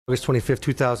August 25th,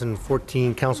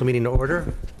 2014 council meeting to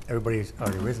order. Everybody's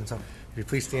already risen, so if you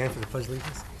please stand for the Pledge of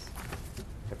Allegiance.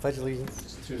 I pledge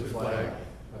allegiance to the flag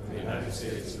of the United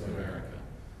States of America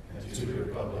and to the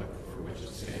republic for which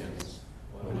it stands,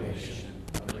 one nation,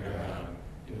 under God,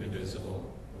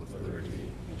 indivisible, with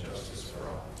liberty and justice for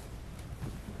all.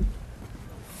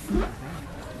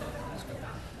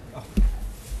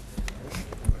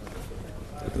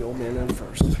 Put the old man in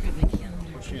first.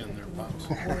 Push you in there, Pops.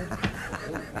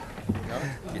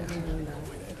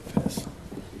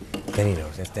 Denny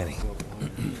knows. That's Denny.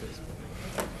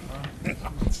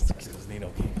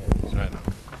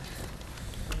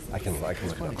 I can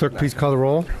look it up. Clerk, please call the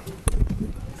roll.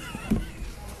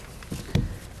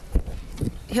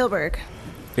 Hilberg.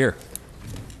 Here.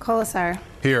 Colasar.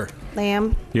 Here.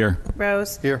 Lamb. Here.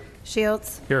 Rose. Here.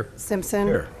 Shields. Here. Simpson.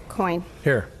 Here. Coin.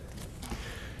 Here.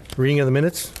 Reading of the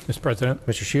minutes. Mr. President,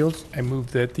 Mr. Shields. I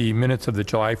move that the minutes of the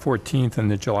July 14th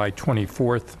and the July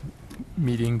 24th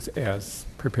meetings as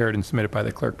prepared and submitted by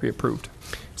the clerk be approved.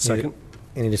 Second.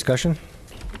 Any discussion?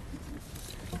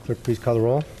 Clerk, please call the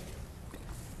roll.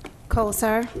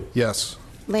 Colasar. Yes.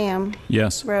 Lamb.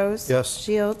 Yes. Rose. Yes.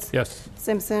 Shields. Yes.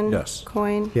 Simpson. Yes.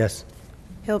 Coin. Yes.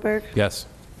 Hilberg. Yes.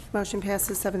 Motion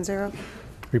passes 7-0.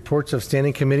 Reports of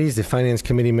standing committees. The Finance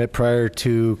Committee met prior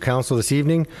to council this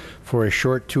evening for a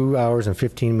short 2 hours and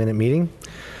 15-minute meeting.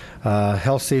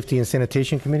 Health, Safety, and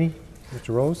Sanitation Committee.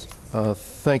 Mr. Rose.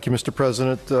 Thank you, Mr.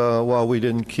 President. While we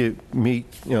didn't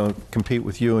compete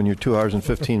with you in your 2 hours and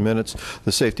 15 minutes,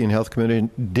 the Safety and Health Committee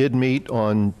did meet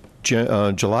on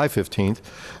July 15th,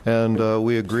 and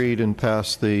we agreed and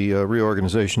passed the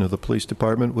reorganization of the police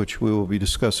department, which we will be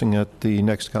discussing at the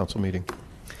next council meeting.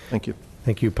 Thank you.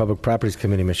 Thank you. Public Properties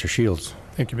Committee. Mr. Shields.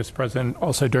 Thank you, Mr. President.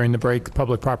 Also, during the break,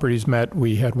 Public Properties met.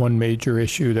 We had one major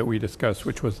issue that we discussed,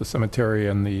 which was the cemetery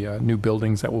and the new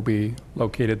buildings that will be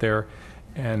located there.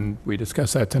 And we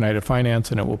discussed that tonight at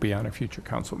Finance, and it will be on a future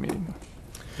council meeting.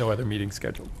 No other meeting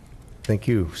scheduled. Thank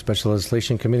you. Special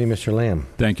Legislation Committee. Mr. Lamb.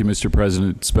 Thank you, Mr.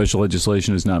 President. Special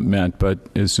legislation is not met, but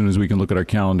as soon as we can look at our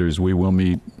calendars, we will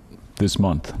meet this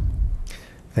month.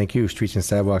 Thank you. Streets and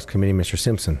Sidewalks Committee. Mr.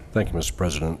 Simpson. Thank you, Mr.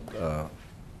 President.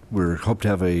 We hope to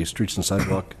have a Streets and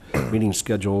Sidewalk meeting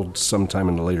scheduled sometime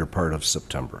in the later part of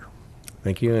September.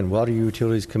 Thank you. And Water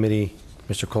Utilities Committee.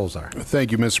 Mr. Colzar.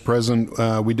 Thank you, Mr.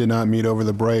 President. We did not meet over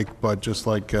the break, but just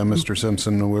like Mr.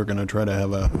 Simpson, we're going to try to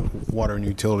have a Water and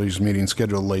Utilities meeting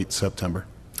scheduled late September.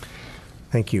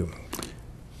 Thank you.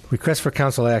 Request for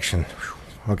council action.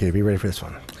 Okay, be ready for this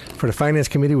one. For the Finance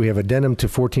Committee, we have addendum to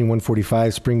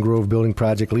 14145 Spring Grove Building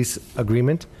Project Lease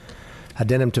Agreement.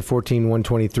 Addendum to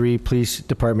 14123 Police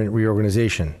Department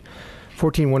Reorganization.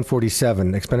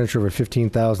 14147 expenditure of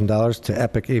 $15,000 to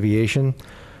Epic Aviation.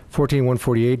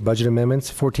 14148 budget amendments.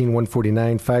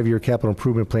 14149 5-year capital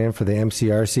improvement plan for the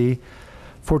MCRC.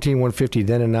 14150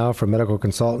 then and now for medical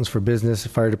consultants for business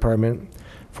fire department.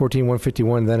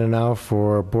 14151 then and now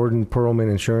for Borden Perlman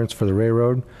Insurance for the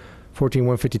railroad.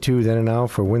 14152 then and now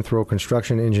for Winthrop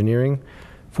Construction Engineering.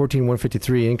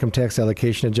 14153 income tax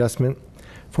allocation adjustment.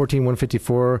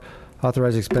 14154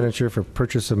 authorized expenditure for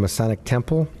purchase of Masonic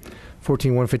Temple.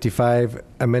 14155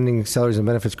 amending salaries and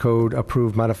benefits code,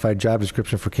 approved modified job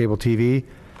description for cable TV.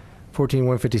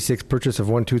 14156 purchase of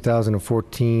one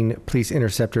 2014 police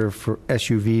interceptor for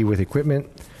SUV with equipment.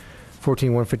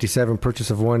 14157 purchase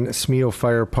of one SMEO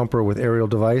fire pumper with aerial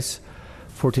device.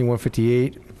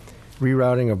 14158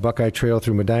 rerouting of Buckeye Trail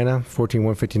through Medina.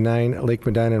 14159 Lake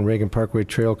Medina and Reagan Parkway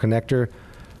Trail connector.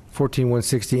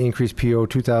 14160 increase PO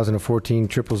 2014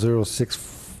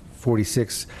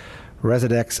 000646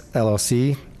 Residex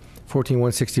LLC.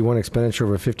 14161 expenditure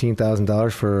over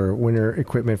 $15,000 for winter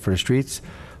equipment for the streets.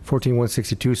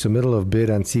 14162 submittal of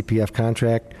bid on CPF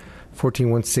contract.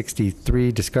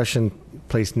 14163 discussion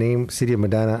place name City of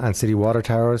Medina on city water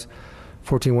towers.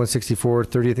 14164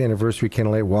 30th anniversary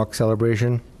Candlelight Walk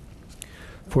celebration.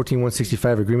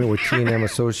 14165 agreement with T&M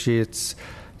Associates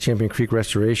Champion Creek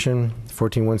Restoration.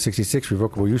 14166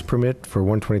 revocable use permit for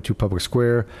 122 Public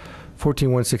Square.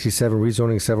 14167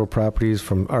 rezoning several properties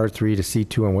from R3 to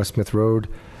C2 on West Smith Road.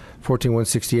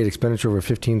 14168 expenditure over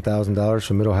 $15,000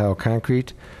 for Mid-Ohio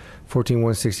Concrete.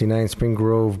 14169 Spring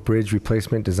Grove Bridge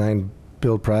replacement design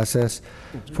build process.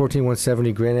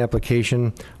 14170 grant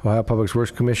application Ohio Public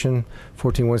Works Commission.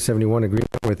 14171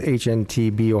 agreement with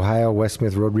HNTB Ohio West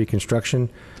Smith Road reconstruction.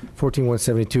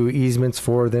 14172 easements,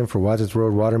 4 of them for Wadsworth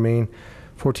Road water main.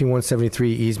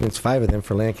 14173 easements, 5 of them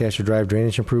for Lancaster Drive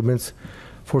drainage improvements.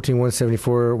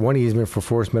 14174 one easement for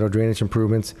Forest Meadow drainage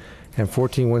improvements. And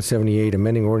 14178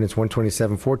 amending ordinance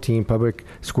 12714 Public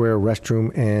Square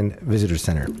restroom and visitor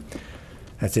center.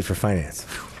 That's it for finance.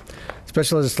 As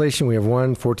Special legislation, we have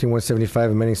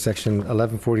 14175, amending section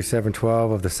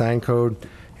 114712 of the sign code,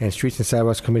 and Streets and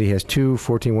Sidewalks Committee has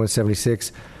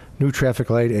 14176, new traffic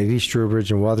light at East Sturbridge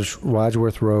and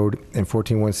Wadsworth Road, and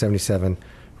 14177,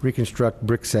 reconstruct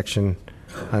brick section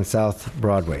on South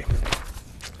Broadway.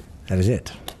 That is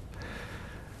it.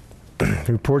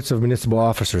 Reports of municipal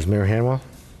officers. Mayor Hanwell.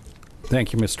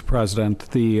 Thank you, Mr. President.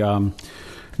 The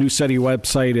new city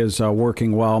website is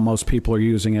working well. Most people are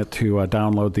using it to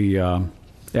download the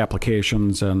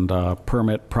applications and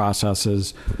permit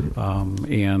processes,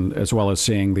 and as well as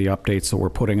seeing the updates that we're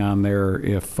putting on there.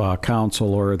 If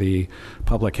council or the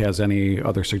public has any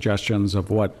other suggestions of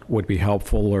what would be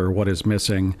helpful or what is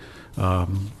missing,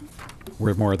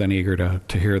 we're more than eager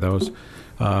to hear those.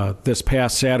 This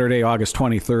past Saturday, August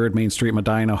 23rd, Main Street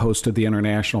Medina hosted the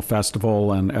International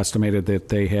Festival and estimated that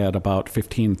they had about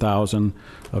 15,000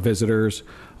 visitors.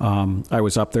 I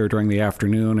was up there during the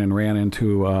afternoon and ran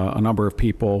into a number of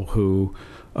people who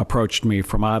approached me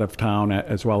from out of town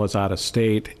as well as out of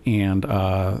state, and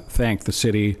thanked the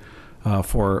city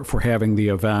for having the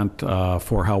event,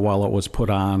 for how well it was put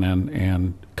on,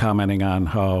 and commenting on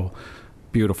how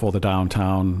beautiful the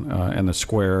downtown and the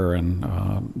square and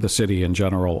the city in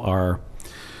general are.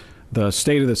 The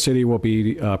state of the city will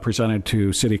be presented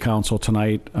to City Council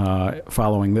tonight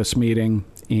following this meeting,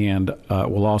 and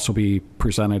will also be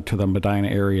presented to the Medina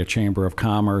Area Chamber of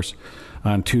Commerce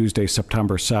on Tuesday,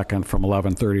 September 2nd from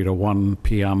 11:30 to 1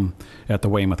 p.m. at the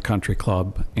Weymouth Country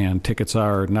Club. And tickets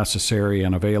are necessary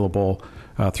and available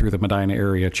through the Medina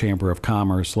Area Chamber of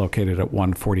Commerce located at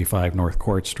 145 North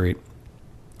Court Street.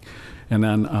 And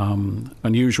then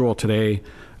unusual today,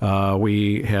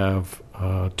 we have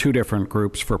two different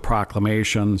groups for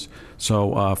proclamations.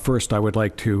 So first I would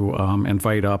like to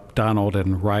invite up Donald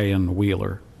and Ryan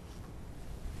Wheeler.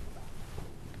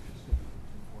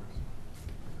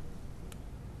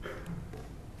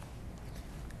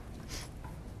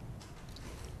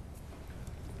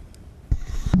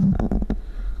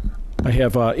 I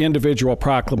have individual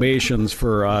proclamations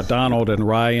for Donald and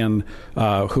Ryan,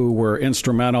 who were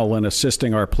instrumental in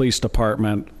assisting our police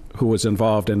department, who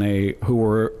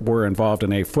were involved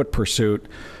in a foot pursuit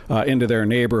into their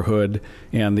neighborhood,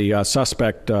 and the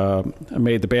suspect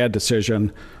made the bad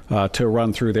decision to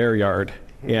run through their yard.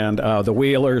 And the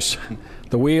Wheelers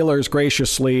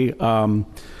graciously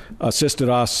assisted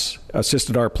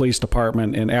our police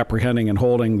department in apprehending and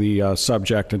holding the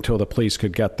subject until the police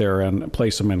could get there and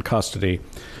place him in custody.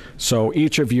 So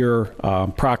each of your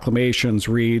proclamations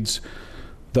reads,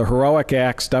 "The heroic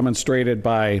acts demonstrated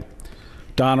by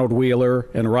Donald Wheeler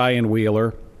and Ryan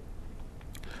Wheeler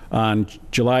on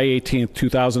July 18th,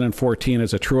 2014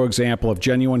 is a true example of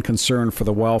genuine concern for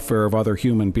the welfare of other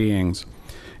human beings.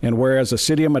 And whereas the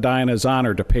City of Medina is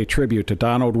honored to pay tribute to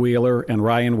Donald Wheeler and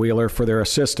Ryan Wheeler for their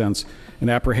assistance in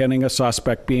apprehending a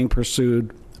suspect being pursued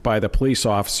by the police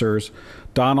officers,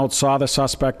 Donald saw the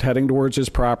suspect heading towards his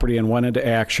property and went into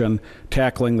action,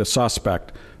 tackling the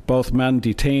suspect. Both men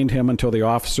detained him until the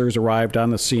officers arrived on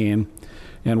the scene.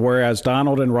 And whereas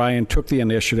Donald and Ryan took the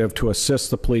initiative to assist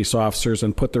the police officers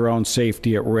and put their own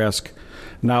safety at risk,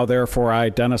 now therefore I,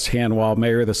 Dennis Hanwell,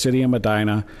 Mayor of the City of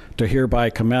Medina, do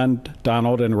hereby commend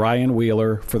Donald and Ryan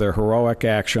Wheeler for their heroic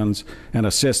actions and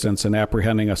assistance in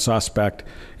apprehending a suspect,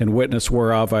 in witness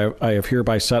whereof I have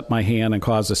hereby set my hand and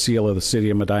caused the seal of the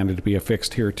City of Medina to be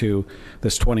affixed hereto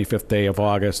this 25th day of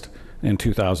August in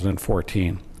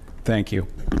 2014. Thank you.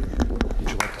 Would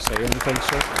you like to say anything,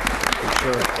 sir?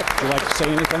 Sure. Would you like to say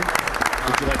anything?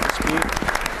 Would you like to speak?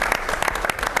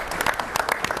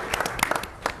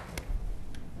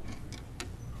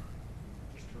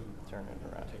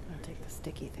 I'll take the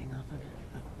sticky thing off of it.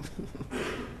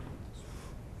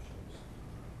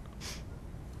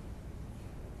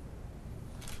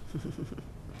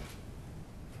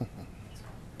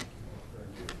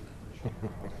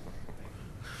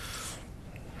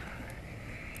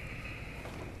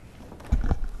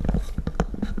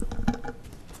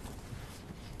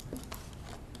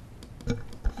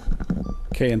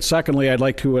 Okay, and secondly, I'd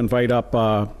like to invite up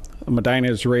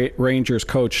Medina's Rangers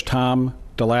coach Tom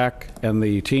Delac and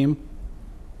the team.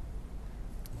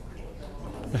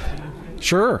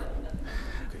 Sure.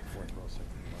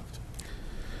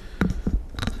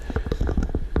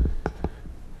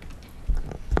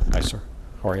 Hi, sir.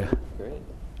 How are you? Great.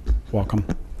 Welcome.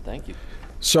 Thank you.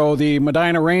 So the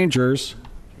Medina Rangers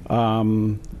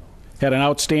had an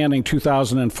outstanding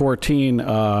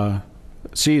 2014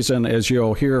 season, as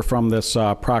you'll hear from this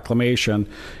proclamation,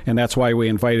 and that's why we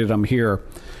invited them here.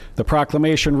 The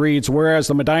proclamation reads, whereas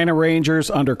the Medina Rangers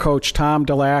under Coach Tom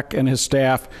Delac and his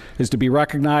staff is to be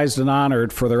recognized and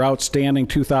honored for their outstanding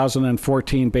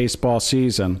 2014 baseball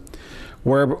season.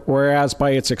 Whereas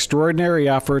by its extraordinary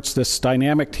efforts, this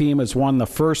dynamic team has won the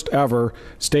first ever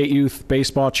state youth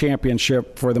baseball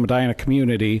championship for the Medina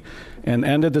community and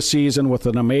ended the season with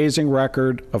an amazing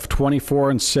record of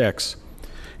 24-6.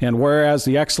 And whereas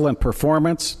the excellent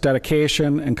performance,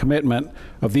 dedication, and commitment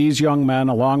of these young men,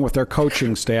 along with their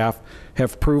coaching staff,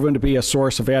 have proven to be a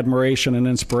source of admiration and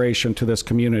inspiration to this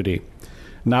community.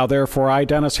 Now, therefore, I,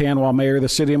 Dennis Hanwell, Mayor of the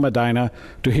City of Medina,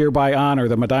 do hereby honor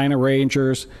the Medina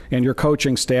Rangers and your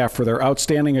coaching staff for their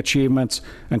outstanding achievements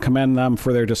and commend them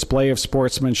for their display of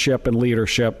sportsmanship and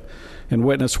leadership, in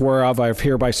witness whereof I have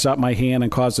hereby set my hand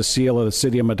and caused the seal of the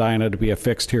City of Medina to be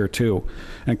affixed here too.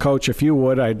 And Coach, if you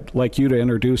would, I'd like you to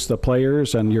introduce the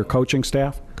players and your coaching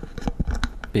staff.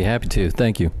 Be happy to.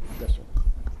 Thank you.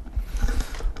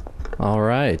 All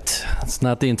right. It's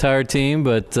not the entire team,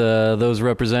 but those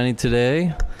representing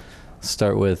today.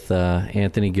 Start with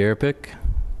Anthony Garapic,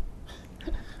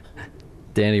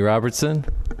 Danny Robertson,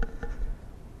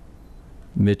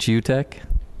 Mitch Utek,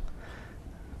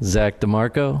 Zach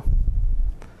DeMarco,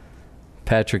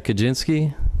 Patrick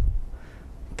Kaczynski,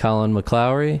 Colin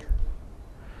McClowry,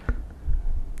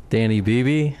 Danny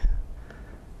Beebe,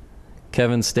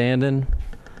 Kevin Standen,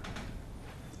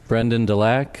 Brendan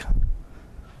Delac,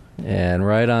 and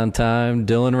right on time,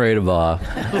 Dylan Radebaugh.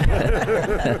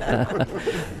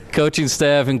 Coaching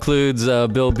staff includes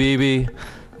Bill Beebe,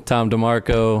 Tom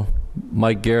DeMarco,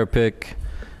 Mike Garapic,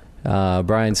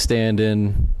 Brian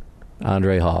Standen,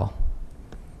 Andre Hall.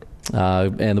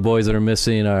 And the boys that are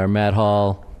missing are Matt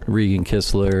Hall, Regan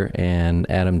Kistler, and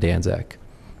Adam Danzak.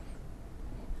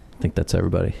 I think that's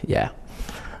everybody. Yeah.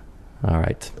 All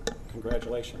right.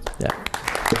 Congratulations. Yeah.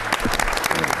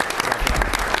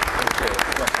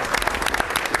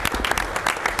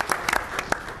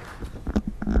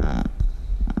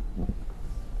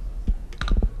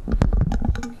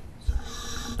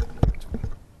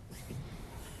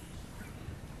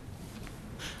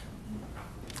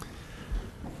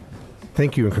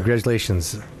 Thank you and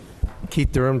congratulations.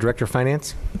 Keith Durham, Director of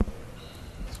Finance.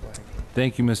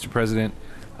 Thank you, Mr. President.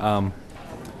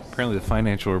 Apparently the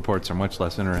financial reports are much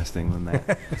less interesting than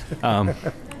that.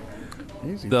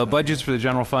 The budgets for the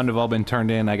general fund have all been turned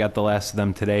in. I got the last of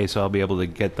them today, so I'll be able to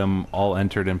get them all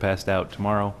entered and passed out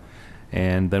tomorrow.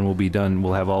 And then we'll be done.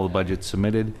 We'll have all the budgets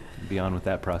submitted and be on with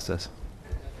that process.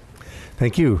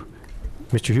 Thank you.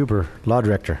 Mr. Huber, Law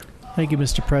Director. Thank you,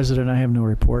 Mr. President. I have no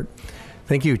report.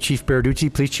 Thank you. Chief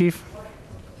Baraducci, Police Chief.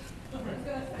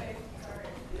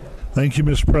 Thank you,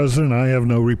 Mr. President. I have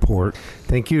no report.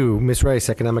 Thank you. Ms. Rice,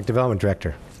 Economic Development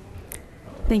Director.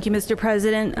 Thank you, Mr.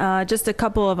 President. Just a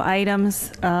couple of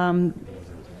items.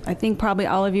 I think probably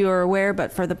all of you are aware,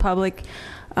 but for the public,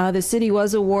 the city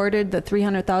was awarded the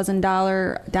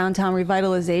 $300,000 downtown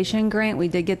revitalization grant. We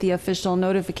did get the official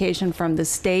notification from the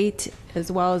state, as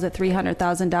well as a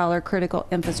 $300,000 critical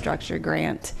infrastructure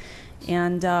grant.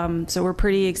 And so we're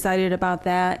pretty excited about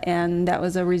that, and that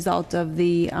was a result of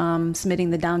the submitting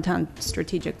the downtown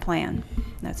strategic plan.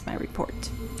 That's my report.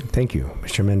 Thank you.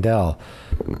 Mr. Mendel,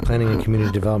 Planning and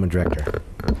Community Development Director.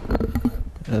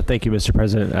 Thank you, Mr.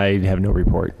 President. I have no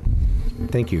report.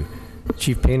 Thank you.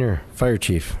 Chief Painter, Fire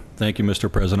Chief. Thank you,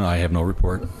 Mr. President. I have no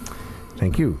report.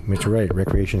 Thank you. Mr. Wright,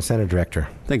 Recreation Center Director.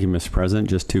 Thank you, Mr. President.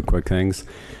 Just two quick things.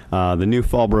 The new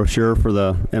fall brochure for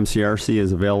the MCRC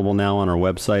is available now on our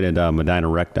website at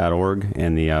medinarec.org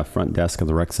and the front desk of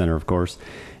the Rec Center, of course.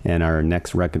 And our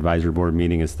next Rec Advisory Board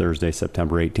meeting is Thursday,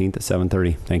 September 18th at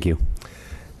 7:30. Thank you.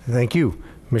 Thank you.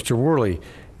 Mr. Worley,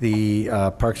 the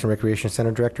Parks and Recreation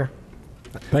Center Director.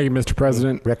 Thank you, Mr.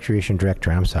 President. Recreation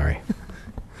Director, I'm sorry.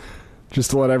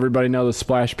 Just to let everybody know, the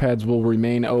splash pads will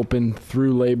remain open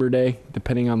through Labor Day,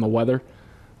 depending on the weather.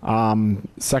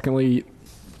 Secondly,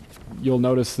 you'll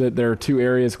notice that there are two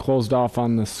areas closed off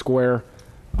on the square.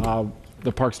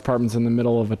 The Parks Department's in the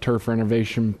middle of a turf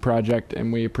renovation project,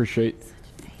 and we appreciate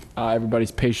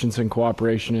everybody's patience and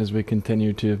cooperation as we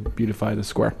continue to beautify the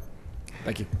square.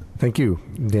 Thank you. Thank you.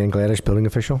 Dan Gladish, Building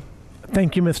Official.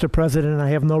 Thank you, Mr. President. I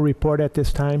have no report at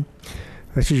this time.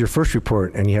 This is your first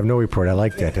report, and you have no report. I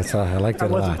like that. I like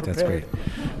that a lot. That's great.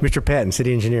 Mr. Patton,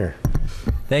 City Engineer.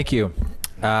 Thank you.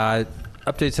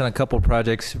 Updates on a couple of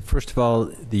projects. First of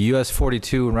all, the US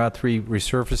 42 and Route 3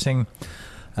 resurfacing.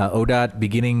 ODOT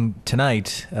beginning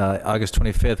tonight, August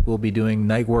 25th, will be doing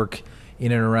night work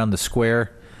in and around the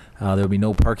square. There will be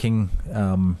no parking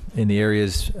in the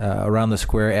areas around the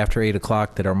square after 8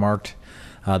 o'clock that are marked.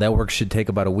 That work should take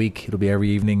about a week. It'll be every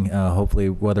evening. Hopefully,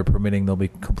 weather permitting, they'll be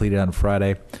completed on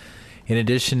Friday. In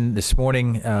addition, this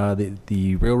morning,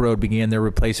 the railroad began their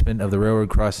replacement of the railroad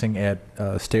crossing at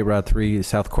State Route 3,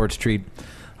 South Court Street,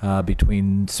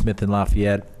 between Smith and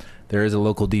Lafayette. There is a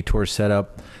local detour set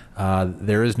up.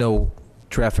 There is no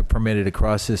traffic permitted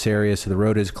across this area, so the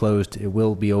road is closed. It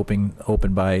will be open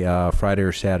by Friday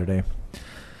or Saturday.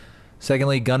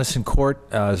 Secondly, Gunnison Court,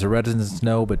 as the residents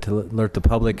know, but to alert the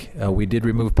public, we did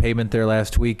remove pavement there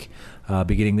last week.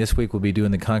 Beginning this week, we'll be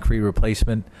doing the concrete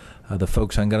replacement. The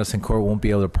folks on Gunnison Court won't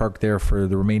be able to park there for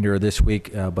the remainder of this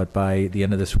week, but by the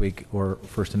end of this week or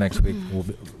first of next week, we'll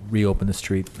reopen the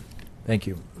street. Thank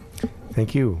you.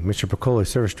 Thank you. Mr. Piccoli,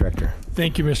 Service Director.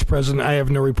 Thank you, Mr. President. I have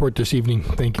no report this evening.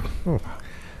 Thank you. Oh.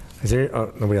 Is there,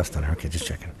 nobody else done? Okay, just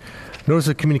checking. Notice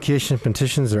of communication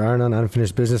petitions, there are none.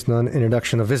 Unfinished business, none.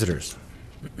 Introduction of visitors.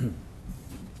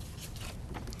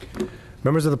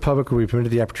 Members of the public will be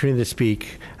permitted the opportunity to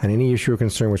speak on any issue or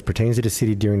concern which pertains to the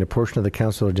city during the portion of the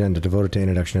council agenda devoted to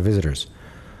introduction of visitors.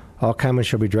 All comments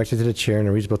shall be directed to the chair, and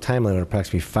a reasonable time limit of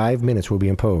approximately 5 minutes will be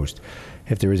imposed.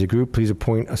 If there is a group, please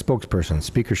appoint a spokesperson.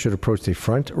 Speakers should approach the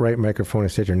front right microphone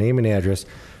and state their name and address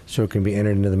so it can be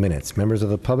entered into the minutes. Members of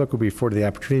the public will be afforded the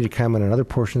opportunity to comment on other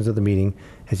portions of the meeting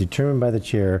as determined by the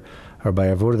chair or by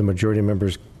a vote of the majority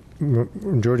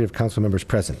of council members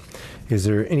present. Is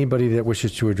there anybody that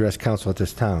wishes to address council at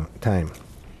this time?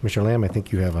 Mr. Lamb, I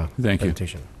think you have a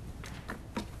presentation.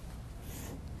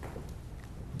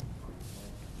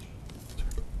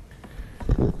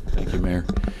 Thank you, Mayor.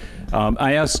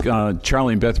 I asked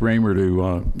Charlie and Beth Raymer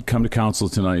to come to council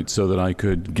tonight so that I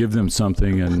could give them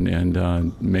something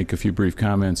and make a few brief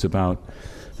comments about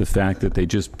the fact that they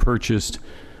just purchased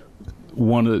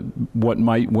one of what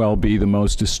might well be the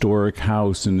most historic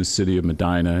house in the city of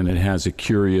Medina, and it has a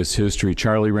curious history.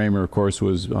 Charlie Raymer, of course,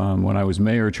 was, when I was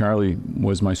mayor, Charlie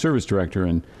was my service director,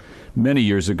 and many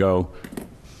years ago,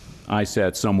 I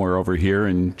sat somewhere over here,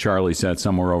 and Charlie sat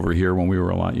somewhere over here when we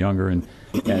were a lot younger,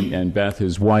 and Beth,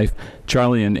 his wife.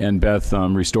 Charlie and Beth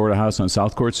restored a house on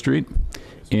South Court Street,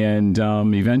 and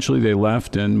eventually they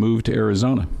left and moved to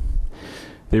Arizona.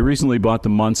 They recently bought the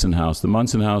Munson House. The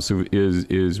Munson House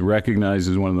is recognized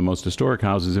as one of the most historic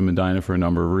houses in Medina for a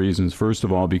number of reasons. First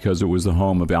of all, because it was the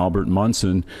home of Albert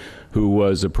Munson, who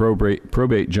was a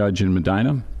probate judge in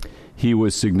Medina. He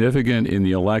was significant in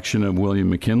the election of William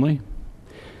McKinley,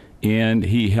 and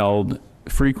he held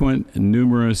frequent,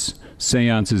 numerous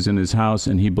seances in his house,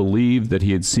 and he believed that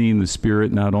he had seen the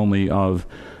spirit not only of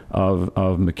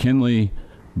McKinley,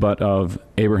 but of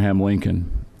Abraham Lincoln.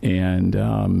 And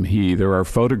there are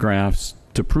photographs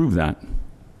to prove that.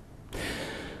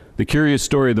 The curious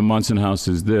story of the Munson House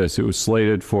is this. It was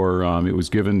slated for, it was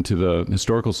given to the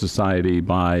Historical Society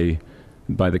by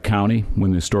the county.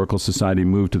 When the Historical Society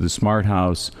moved to the Smart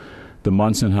House, the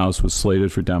Munson House was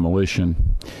slated for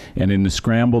demolition. And in the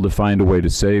scramble to find a way to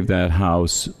save that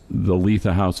house, the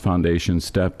Letha House Foundation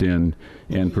stepped in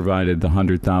and provided the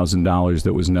 $100,000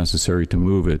 that was necessary to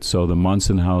move it. So the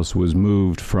Munson House was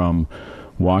moved from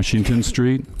Washington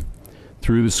Street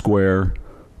through the square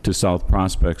to South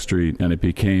Prospect Street, and it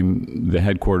became the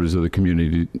headquarters of the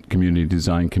Community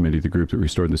Design Committee, the group that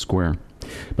restored the square.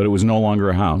 But it was no longer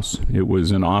a house. It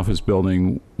was an office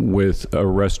building with a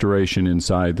restoration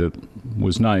inside that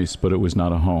was nice, but it was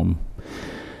not a home.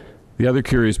 The other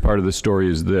curious part of the story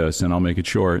is this, and I'll make it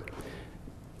short.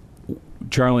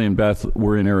 Charlie and Beth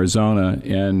were in Arizona,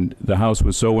 and the house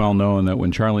was so well known that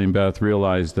when Charlie and Beth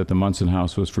realized that the Munson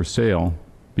House was for sale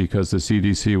because the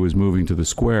CDC was moving to the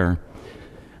square,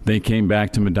 they came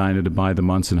back to Medina to buy the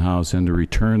Munson House and to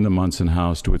return the Munson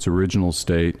House to its original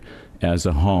state as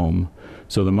a home.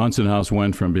 So the Munson House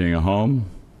went from being a home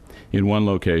in one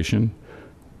location,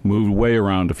 moved way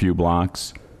around a few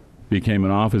blocks, became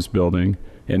an office building,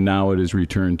 and now it is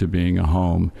returned to being a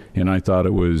home. And I thought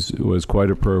it was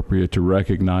quite appropriate to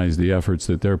recognize the efforts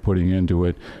that they're putting into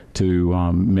it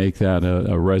to make that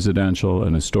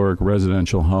an historic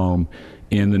residential home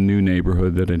in the new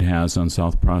neighborhood that it has on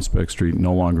South Prospect Street,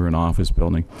 no longer an office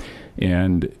building.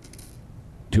 And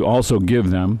to also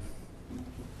give them,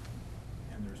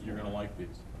 and you're going to like these,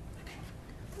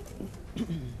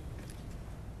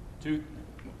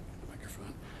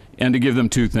 and to give them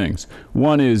two things.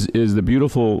 One is the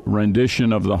beautiful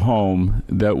rendition of the home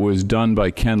that was done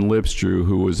by Ken Lipstrew,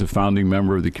 who was a founding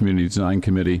member of the Community Design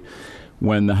Committee.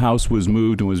 When the house was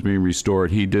moved and was being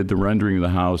restored, he did the rendering of the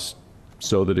house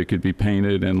so that it could be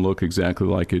painted and look exactly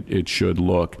like it should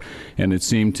look. And it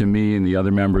seemed to me and the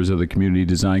other members of the Community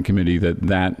Design Committee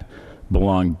that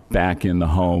belonged back in the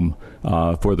home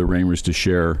for the Raymers to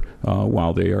share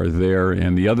while they are there.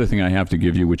 And the other thing I have to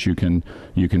give you, which you can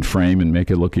frame and make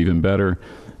it look even better,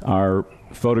 are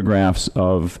photographs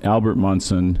of Albert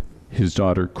Munson, his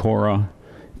daughter Cora,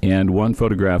 and one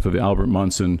photograph of Albert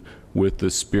Munson with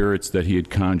the spirits that he had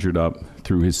conjured up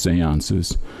through his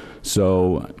seances.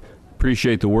 So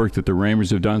appreciate the work that the Ramers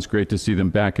have done. It's great to see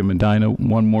them back in Medina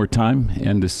one more time,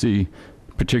 and to see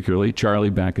particularly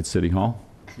Charlie back at City Hall.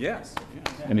 Yes.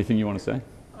 Anything you want to say?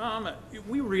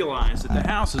 We realize that the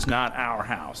house is not our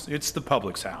house. It's the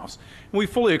public's house. And we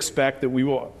fully expect that we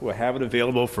will have it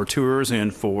available for tours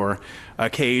and for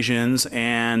occasions.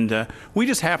 And we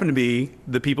just happen to be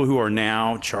the people who are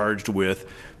now charged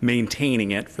with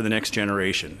maintaining it for the next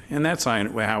generation. And that's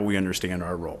how we understand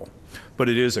our role. But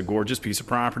it is a gorgeous piece of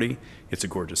property. It's a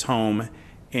gorgeous home.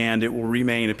 And it will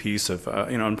remain a piece of,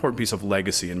 an important piece of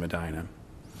legacy in Medina.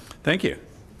 Thank you.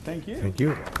 Thank you. Thank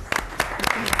you.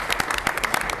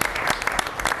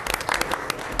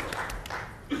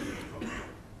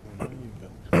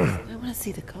 I want to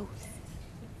see the ghost.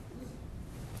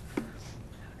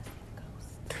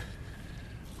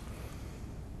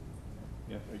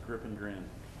 Yeah, a grip and grin.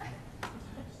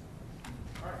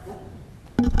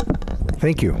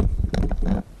 Thank you.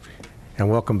 And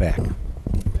welcome back.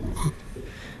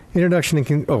 Introduction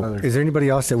and is there anybody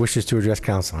else that wishes to address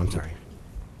council? I'm sorry.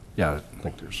 Yeah, I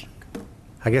think there's.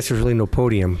 I guess there's really no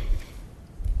podium.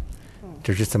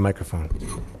 There's just a microphone.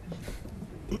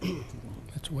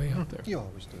 That's way up there. You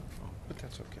always do, but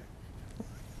that's okay.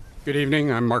 Good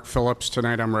evening. I'm Mark Phillips.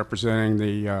 Tonight I'm representing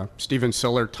the Stephen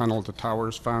Siller Tunnel to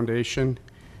Towers Foundation,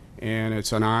 and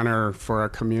it's an honor for our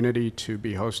community to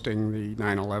be hosting the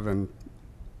 9/11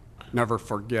 Never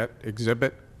Forget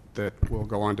exhibit that will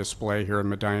go on display here in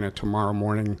Medina tomorrow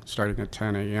morning starting at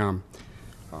 10 a.m.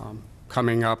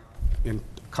 Coming up in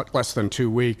less than 2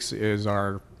 weeks is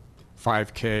our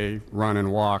 5K run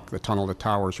and walk, the Tunnel to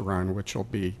Towers run, which will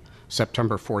be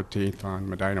September 14th on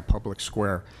Medina Public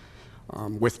Square.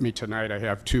 With me tonight, I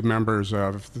have two members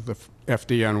of the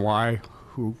FDNY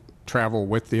who travel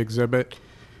with the exhibit,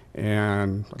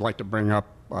 and I'd like to bring up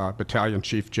Battalion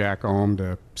Chief Jack Ohm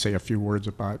to say a few words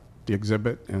about the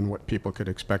exhibit and what people could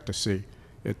expect to see.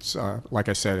 It's, like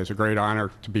I said, it's a great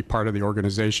honor to be part of the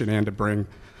organization and to bring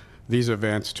these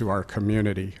events to our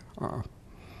community.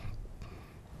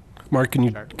 Mark, can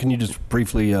you just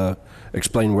briefly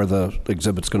explain where the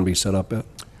exhibit's going to be set up at?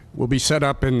 We'll be set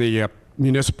up in the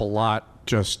municipal lot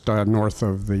just north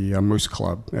of the Moose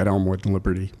Club at Elmwood and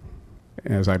Liberty.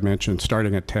 As I mentioned,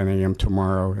 starting at 10 a.m.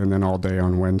 tomorrow and then all day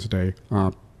on Wednesday.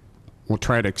 We'll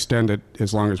try to extend it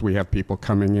as long as we have people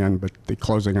coming in, but the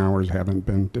closing hours haven't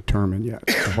been determined yet.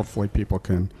 So hopefully people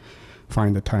can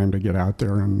find the time to get out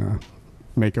there and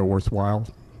make a worthwhile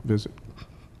visit.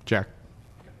 Jack.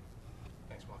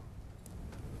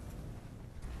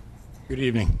 Good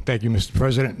evening. Thank you, Mr.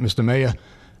 President, Mr. Mayor.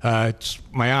 It's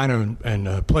my honor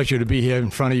and pleasure to be here in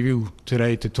front of you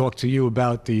today to talk to you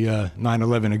about the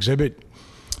 9/11 exhibit.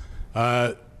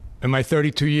 In my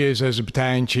 32 years as a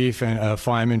battalion chief and a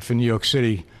fireman for New York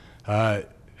City,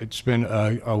 it's been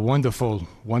a wonderful,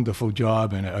 wonderful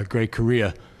job and a great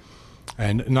career.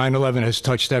 And 9/11 has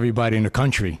touched everybody in the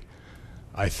country.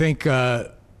 I think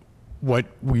what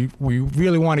we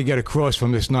really want to get across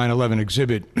from this 9/11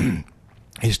 exhibit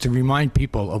is to remind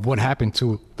people of what happened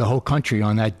to the whole country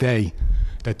on that day,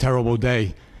 that terrible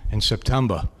day in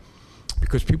September,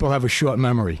 because people have a short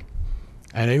memory.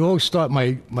 And I always start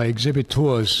my exhibit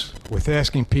tours with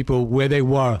asking people where they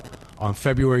were on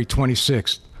February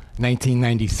 26th,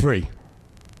 1993.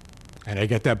 And I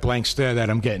get that blank stare that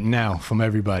I'm getting now from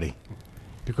everybody,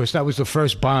 because that was the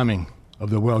first bombing of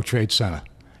the World Trade Center,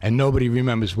 and nobody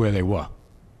remembers where they were.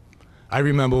 I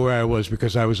remember where I was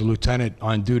because I was a lieutenant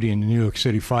on duty in the New York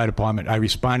City Fire Department. I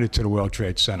responded to the World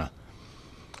Trade Center.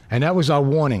 And that was our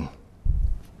warning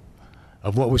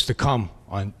of what was to come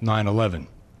on 9/11.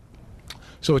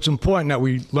 So it's important that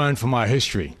we learn from our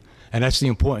history. And that's the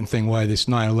important thing why this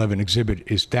 9/11 exhibit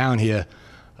is down here,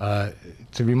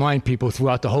 to remind people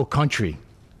throughout the whole country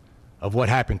of what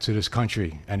happened to this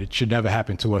country, and it should never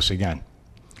happen to us again.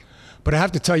 But I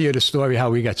have to tell you the story how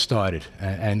we got started.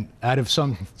 And out of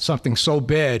something so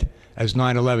bad as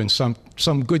 9/11,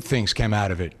 some good things came out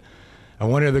of it.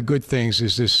 And one of the good things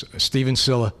is this Stephen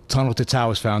Siller Tunnel to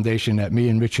Towers Foundation that me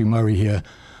and Richie Murray here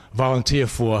volunteer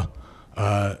for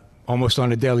almost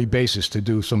on a daily basis to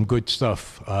do some good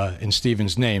stuff in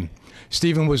Stephen's name.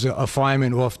 Stephen was a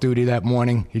fireman off duty that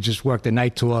morning. He just worked a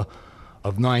night tour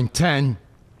of 9/10.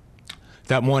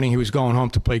 That morning he was going home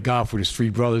to play golf with his three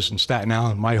brothers in Staten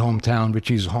Island, my hometown,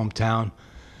 Richie's hometown.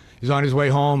 He's on his way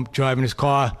home, driving his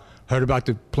car, heard about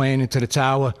the plane into the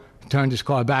tower, turned his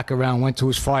car back around, went to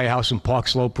his firehouse in Park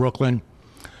Slope, Brooklyn.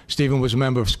 Stephen was a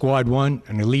member of Squad 1,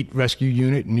 an elite rescue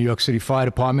unit in New York City Fire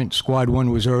Department. Squad 1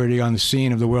 was already on the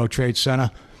scene of the World Trade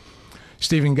Center.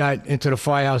 Stephen got into the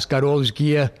firehouse, got all his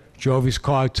gear, drove his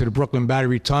car to the Brooklyn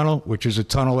Battery Tunnel, which is a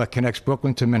tunnel that connects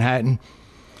Brooklyn to Manhattan.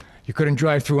 You couldn't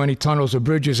drive through any tunnels or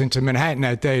bridges into Manhattan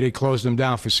that day. They closed them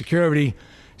down for security.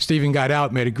 Stephen got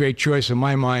out, made a great choice in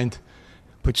my mind,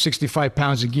 put 65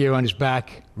 pounds of gear on his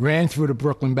back, ran through the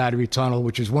Brooklyn Battery Tunnel,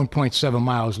 which is 1.7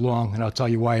 miles long, and I'll tell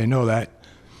you why I know that,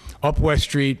 up West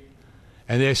Street,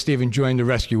 and there Stephen joined the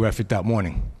rescue effort that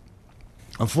morning.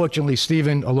 Unfortunately,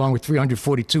 Stephen, along with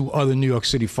 342 other New York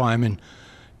City firemen,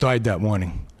 died that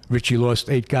morning. Richie lost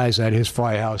 8 guys at his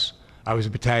firehouse. I was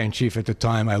a battalion chief at the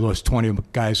time. I lost 20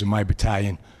 guys in my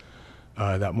battalion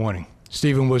that morning.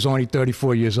 Stephen was only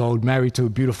 34 years old, married to a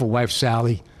beautiful wife,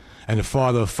 Sally, and the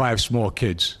father of 5 small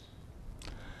kids.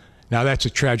 Now that's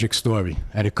a tragic story,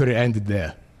 and it could have ended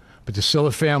there. But the Siller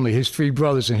family, his 3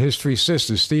 brothers and his 3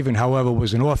 sisters, Stephen, however,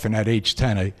 was an orphan at age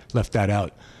 10. I left that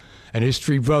out. And his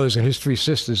 3 brothers and his 3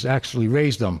 sisters actually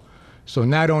raised them. So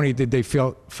not only did they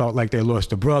felt like they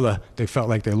lost a brother, they felt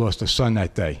like they lost a son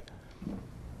that day.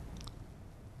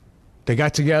 They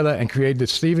got together and created the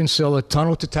Stephen Siller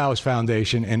Tunnel to Towers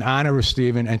Foundation in honor of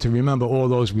Stephen and to remember all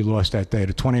those we lost that day,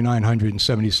 the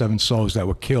 2,977 souls that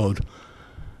were killed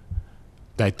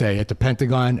that day at the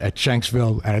Pentagon, at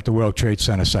Shanksville, and at the World Trade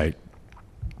Center site.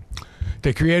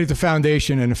 They created the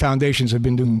foundation, and the foundations have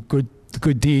been doing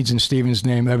good deeds in Stephen's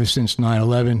name ever since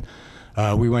 9/11.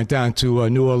 We went down to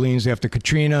New Orleans after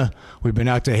Katrina. We've been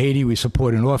out to Haiti. We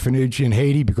support an orphanage in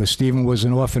Haiti because Stephen was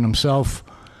an orphan himself.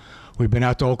 We've been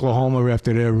out to Oklahoma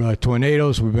after their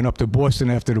tornadoes. We've been up to Boston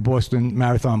after the Boston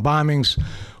Marathon bombings.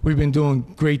 We've been doing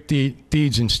great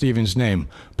deeds in Stephen's name.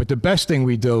 But the best thing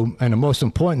we do, and the most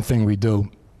important thing we do,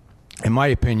 in my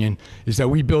opinion, is that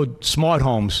we build smart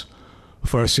homes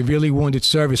for severely wounded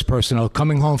service personnel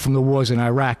coming home from the wars in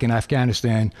Iraq and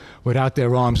Afghanistan without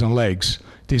their arms and legs.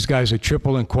 These guys are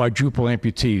triple and quadruple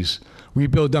amputees. We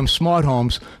build them smart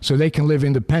homes so they can live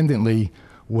independently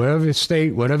wherever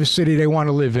state, whatever city they want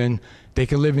to live in. They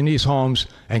can live in these homes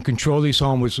and control these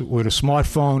homes with a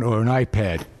smartphone or an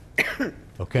iPad.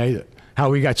 Okay? How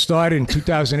we got started in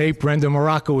 2008, Brendan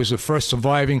Morocco was the first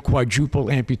surviving quadruple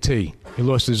amputee. He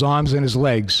lost his arms and his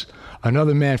legs.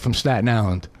 Another man from Staten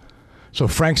Island. So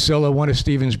Frank Siller, one of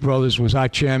Stephen's brothers, was our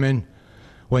chairman,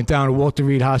 went down to Walter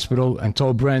Reed Hospital and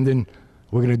told Brendan,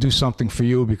 we're going to do something for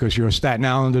you because you're a Staten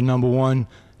Islander, #1.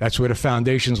 That's where the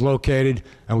foundation's located,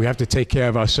 and we have to take care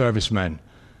of our servicemen.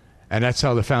 And that's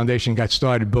how the foundation got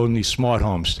started, building these smart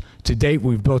homes. To date,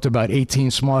 we've built about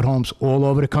 18 smart homes all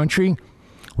over the country.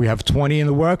 We have 20 in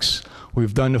the works.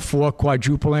 We've done the 4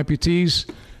 quadruple amputees.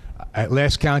 At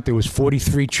last count, there was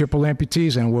 43 triple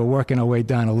amputees, and we're working our way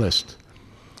down a list.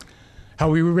 How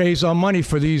we raise our money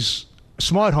for these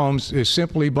smart homes is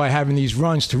simply by having these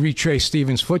runs to retrace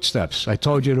Stephen's footsteps. I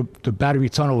told you the Battery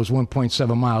Tunnel was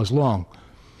 1.7 miles long.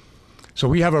 So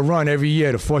we have a run every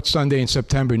year, the 4th Sunday in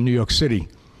September in New York City,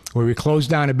 where we close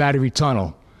down a Battery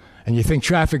Tunnel. And you think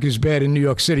traffic is bad in New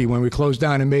York City. When we close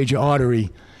down a major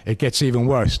artery, it gets even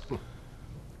worse.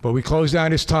 But we closed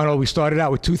down this tunnel. We started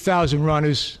out with 2,000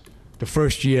 runners the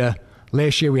first year.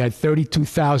 Last year, we had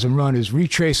 32,000 runners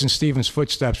retracing Stephen's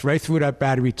footsteps right through that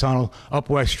Battery Tunnel, up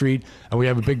West Street, and we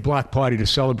have a big block party to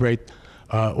celebrate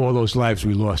all those lives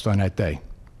we lost on that day.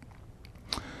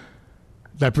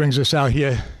 That brings us out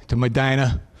here to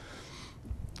Medina.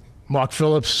 Mark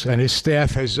Phillips and his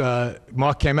staff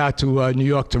Mark came out to New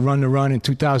York to run the run in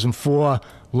 2004,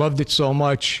 loved it so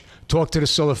much, talked to the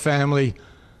Siller family,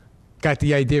 got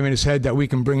the idea in his head that we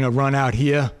can bring a run out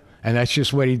here. And that's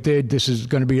just what he did. This is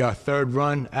going to be our 3rd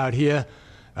run out here.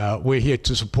 We're here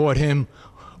to support him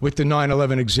with the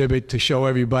 9/11 exhibit to show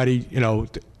everybody,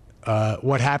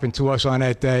 what happened to us on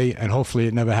that day, and hopefully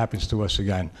it never happens to us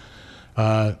again.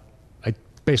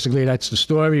 Basically, that's the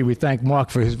story. We thank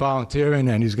Mark for his volunteering,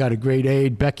 and he's got a great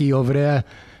aide, Becky, over there.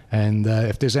 And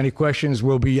if there's any questions,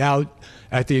 we'll be out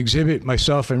at the exhibit.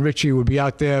 Myself and Richie will be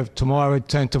out there tomorrow at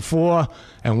 10 to 4,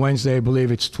 and Wednesday, I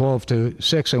believe it's 12 to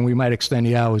 6, and we might extend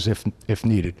the hours if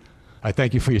needed. I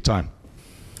thank you for your time.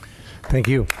 Thank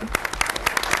you.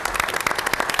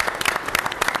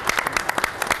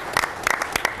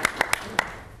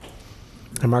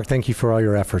 And Mark, thank you for all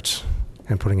your efforts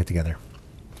and putting it together.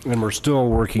 And we're still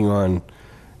working on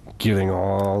getting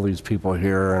all these people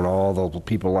here and all the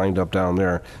people lined up down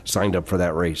there signed up for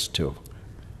that race, too.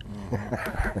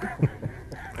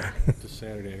 This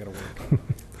Saturday, I got to work.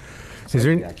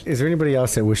 Is there anybody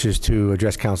else that wishes to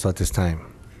address council at this time?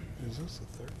 Is this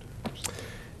the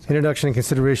 3rd? Introduction and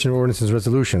consideration of ordinances and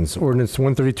resolutions. Ordinance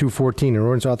 13214, an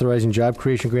ordinance authorizing job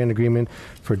creation grant agreement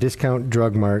for Discount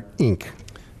Drug Mart, Inc.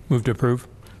 Move to approve.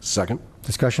 Second.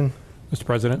 Discussion? Mr.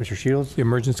 President. Mr. Shields? The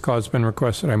emergency clause has been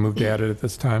requested. I move to add it at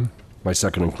this time. My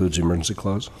second includes the emergency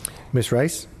clause. Ms.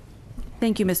 Rice?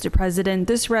 Thank you, Mr. President.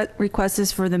 This request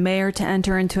is for the mayor to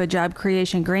enter into a job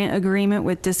creation grant agreement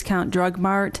with Discount Drug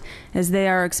Mart as they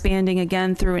are expanding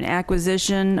again through an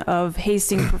acquisition of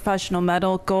Hastings Professional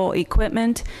Medical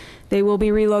Equipment. They will be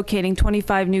relocating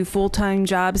 25 new full-time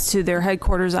jobs to their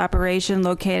headquarters operation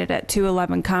located at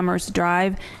 211 Commerce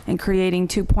Drive and creating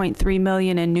 $2.3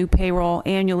 million in new payroll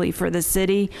annually for the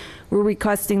city. We're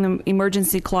requesting the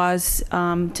emergency clause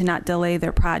to not delay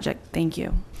their project. Thank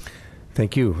you.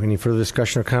 Thank you. Any further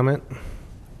discussion or comment?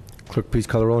 Clerk, please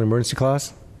call the roll on emergency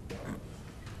clause.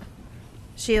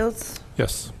 Shields.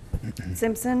 Yes.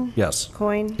 Simpson. Yes.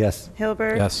 Coin. Yes.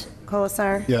 Hilberg. Yes.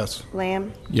 Colasar. Yes.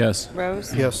 Lamb. Yes.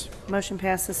 Rose. Yes. Motion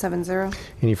passes 7-0.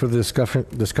 Any further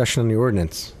discussion on the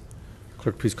ordinance?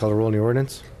 Clerk, please call the roll on the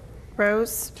ordinance.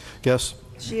 Rose. Yes.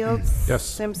 Shields. Yes.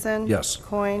 Simpson. Yes.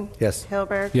 Coin. Yes.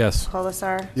 Hilberg. Yes.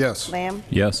 Colasar. Yes. Lamb.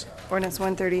 Yes. Ordinance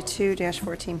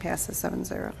 132-14 passes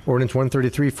 7-0. Ordinance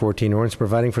 133-14, ordinance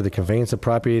providing for the conveyance of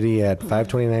property at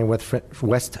 529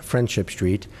 West Friendship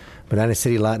Street, Medina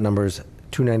City lot numbers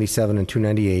 297 and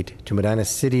 298 to Medina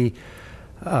City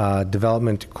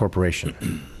Development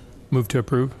Corporation. Move to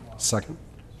approve. Second.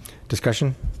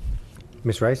 Discussion?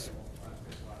 Ms. Rice?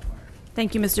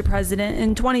 Thank you, Mr. President.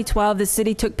 In 2012, the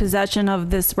city took possession of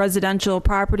this residential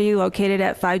property located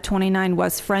at 529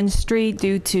 West Friend Street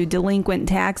due to delinquent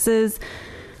taxes.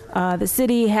 The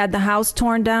city had the house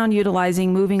torn down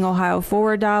utilizing Moving Ohio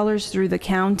Forward dollars through the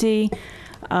county.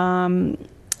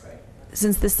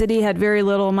 Since the city had very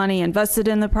little money invested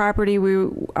in the property, we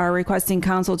are requesting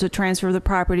council to transfer the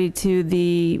property to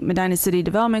the Medina City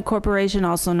Development Corporation,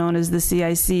 also known as the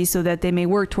CIC, so that they may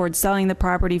work towards selling the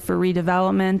property for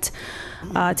redevelopment.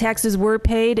 Taxes were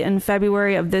paid in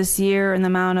February of this year in the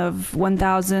amount of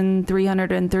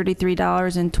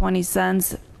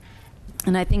 $1,333.20.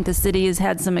 And I think the city has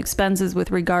had some expenses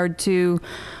with regard to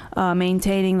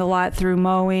maintaining the lot through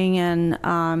mowing, and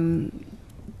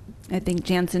I think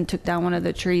Jansen took down one of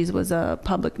the trees, was a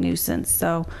public nuisance.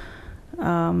 So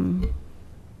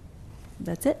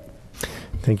that's it.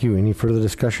 Thank you. Any further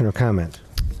discussion or comment?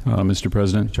 Mr.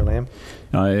 President? Mr. Lamb?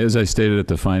 As I stated at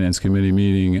the Finance Committee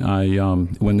meeting,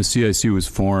 when the CIC was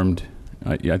formed,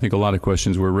 I think a lot of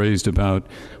questions were raised about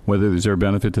whether there's a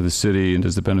benefit to the city, and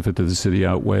does the benefit to the city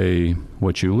outweigh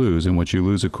what you lose? And what you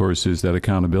lose, of course, is that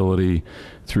accountability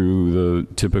through the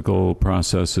typical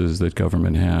processes that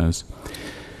government has.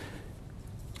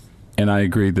 And I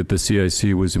agree that the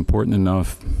CIC was important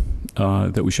enough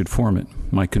that we should form it.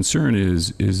 My concern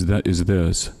is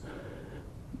this.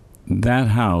 That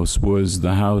house was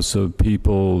the house of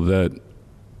people that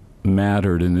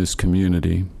mattered in this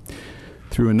community.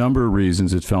 Through a number of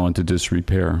reasons, it fell into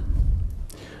disrepair.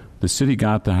 The city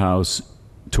got the house,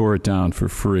 tore it down for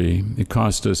free. It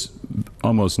cost us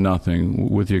almost nothing,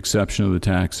 with the exception of the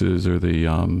taxes or the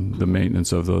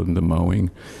maintenance of the mowing.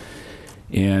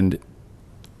 And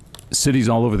cities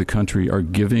all over the country are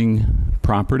giving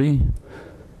property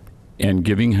and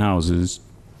giving houses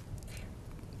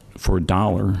for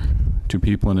 $1 to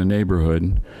people in a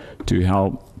neighborhood to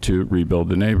help to rebuild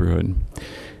the neighborhood.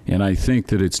 And I think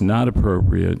that it's not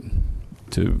appropriate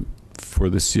for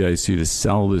the CIC to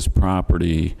sell this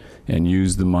property and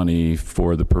use the money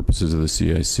for the purposes of the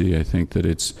CIC. I think that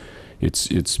it's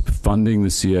funding the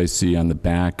CIC on the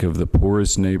back of the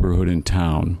poorest neighborhood in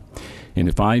town. And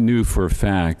if I knew for a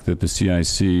fact that the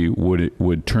CIC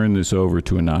would turn this over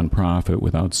to a nonprofit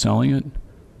without selling it,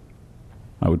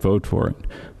 I would vote for it.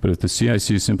 But if the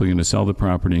CIC is simply going to sell the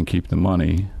property and keep the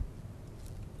money,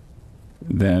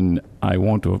 then I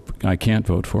can't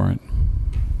vote for it.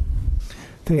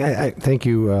 Thank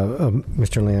you,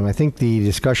 Mr. Lamb. I think the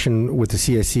discussion with the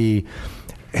CIC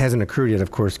hasn't occurred yet,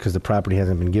 of course, because the property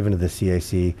hasn't been given to the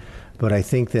CIC. But I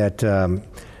think that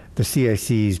the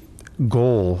CIC's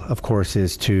goal, of course,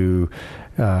 is to,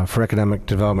 for economic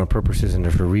development purposes and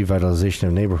for revitalization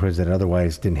of neighborhoods that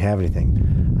otherwise didn't have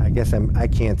anything. I guess I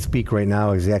can't speak right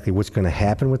now exactly what's going to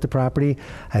happen with the property.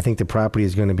 I think the property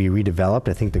is going to be redeveloped.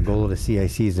 I think the goal of the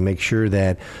CIC is to make sure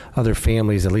that other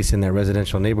families, at least in that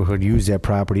residential neighborhood, use that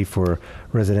property for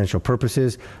residential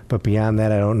purposes. But beyond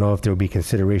that, I don't know if there will be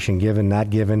consideration given, not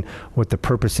given, what the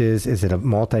purpose is. Is it a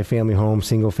multifamily home,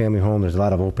 single-family home? There's a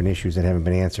lot of open issues that haven't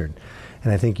been answered.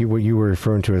 And I think what you were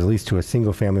referring to is at least to a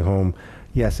single-family home.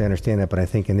 Yes, I understand that, but I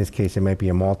think in this case it might be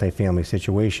a multifamily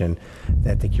situation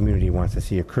that the community wants to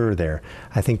see occur there.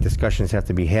 I think discussions have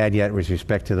to be had yet with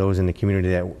respect to those in the community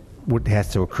that what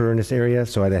has to occur in this area,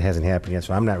 so that hasn't happened yet.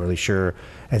 So I'm not really sure,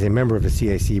 as a member of the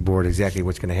CIC board, exactly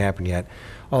what's going to happen yet.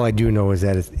 All I do know is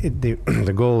that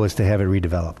the goal is to have it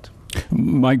redeveloped.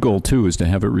 My goal too is to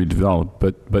have it redeveloped,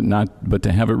 but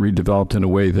to have it redeveloped in a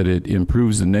way that it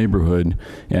improves the neighborhood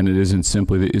and it isn't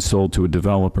simply that it's sold to a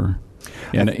developer.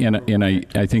 And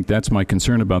I think that's my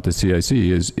concern about the CIC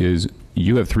is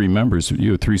you have 3 members,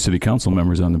 you have 3 city council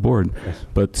members on the board,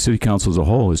 but the city council as a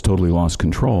whole has totally lost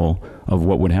control of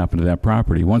what would happen to that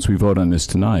property. Once we vote on this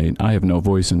tonight, I have no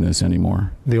voice in this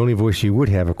anymore. The only voice you would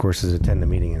have, of course, is attend the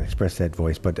meeting and express that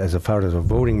voice, but as a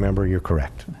voting member, you're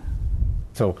correct.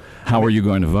 So how are you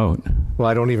going to vote? Well,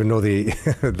 I don't even know the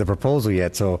the proposal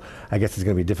yet, so I guess it's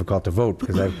going to be difficult to vote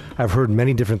because I've heard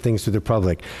many different things through the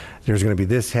public. There's going to be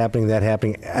this happening, that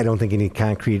happening. I don't think any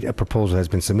concrete proposal has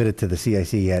been submitted to the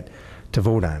CIC yet to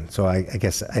vote on. So I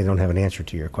guess I don't have an answer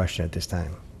to your question at this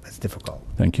time. That's difficult.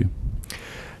 Thank you.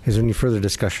 Is there any further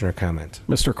discussion or comment?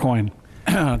 Mr. Coyne,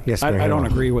 yes, I don't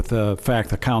agree with the fact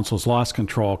that council's lost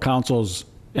control. Council's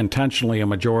intentionally a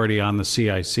majority on the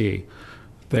CIC.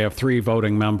 They have 3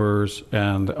 voting members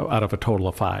and out of a total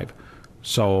of 5.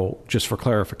 So just for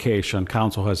clarification,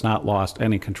 council has not lost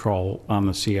any control on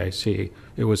the CIC.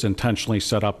 It was intentionally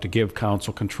set up to give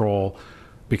council control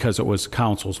because it was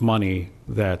council's money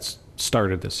that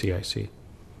started the CIC.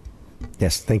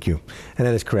 Yes, thank you. And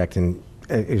that is correct. And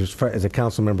as a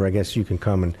council member, I guess you can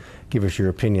come and give us your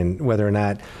opinion whether or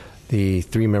not the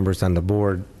 3 members on the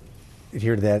board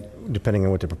adhere to that, depending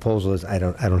on what the proposal is. I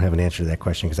don't have an answer to that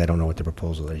question because I don't know what the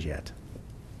proposal is yet.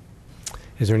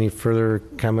 Is there any further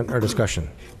comment or discussion?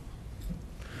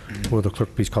 Will the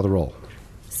clerk please call the roll?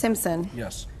 Simpson.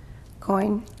 Yes.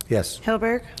 Coyne. Yes.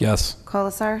 Hilberg. Yes.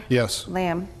 Colasar. Yes.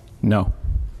 Lamb. No.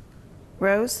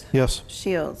 Rose. Yes.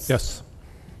 Shields. Yes.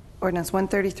 Ordinance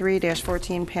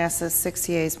 133-14 passes 6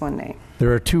 yeas, 1 nay.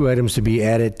 There are 2 items to be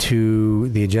added to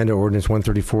the agenda, ordinance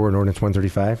 134 and ordinance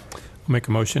 135. I'll make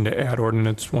a motion to add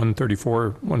ordinance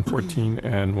 134, 114,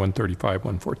 and 135,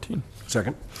 114.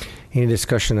 Second. Any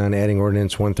discussion on adding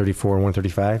ordinance 134 and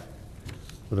 135?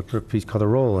 Will the clerk please call the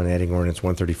roll on adding ordinance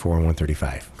 134 and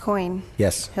 135? Coyne.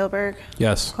 Yes. Hilberg.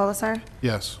 Yes. Colasar.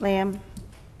 Yes. Lamb.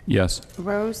 Yes.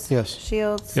 Rose. Yes.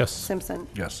 Shields. Yes. Simpson.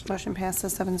 Yes. Motion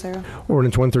passes 7-0.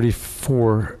 Ordinance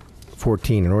 134,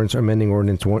 14, an ordinance amending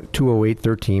ordinance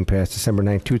 208-13 passed December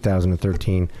 9,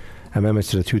 2013,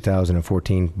 amendments to the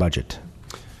 2014 budget.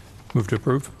 Move to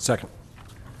approve. Second.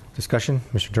 Discussion,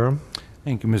 Mr. Durham?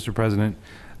 Thank you, Mr. President.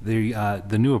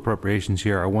 The new appropriations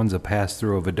here are ones that pass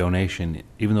through of a donation.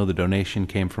 Even though the donation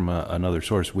came from another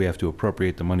source, we have to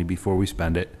appropriate the money before we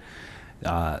spend it.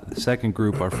 The second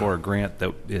group are for a grant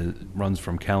that runs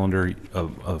from calendar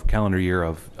year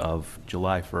of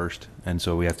July 1st, and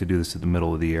so we have to do this at the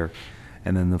middle of the year.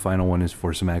 And then the final one is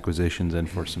for some acquisitions and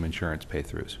for some insurance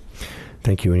pay-throughs.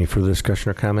 Thank you. Any further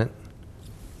discussion or comment?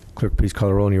 Clerk, please call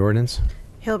the roll on the ordinance.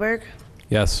 Hilberg.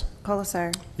 Yes.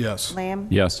 Colasar. Yes. Lamb.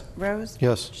 Yes. Rose.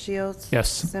 Yes. Shields.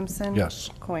 Yes. Simpson. Yes.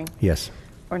 Coyne. Yes.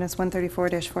 Ordinance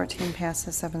 134-14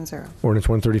 passes 7-0. Ordinance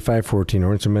 135-14,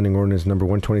 ordinance amending ordinance number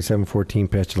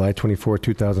 127-14 passed July 24,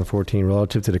 2014,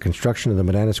 relative to the construction of the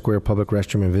Medina Square Public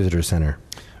Restroom and Visitor Center.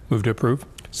 Move to approve.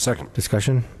 Second.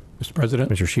 Discussion? Mr. President.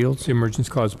 Mr. Shields? The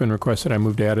emergency clause has been requested. I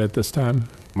move to add it at this time.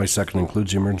 My second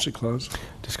includes the emergency clause.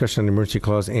 Discussion on the emergency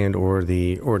clause and or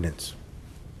the ordinance.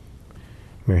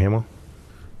 Mayor Hamwell?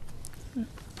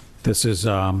 This is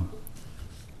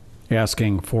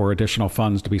asking for additional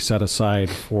funds to be set aside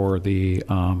for the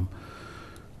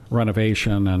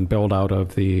renovation and build out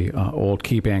of the old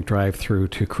Key Bank drive-through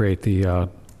to create the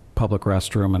public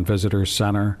restroom and visitors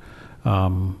center.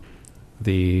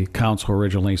 The council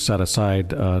originally set aside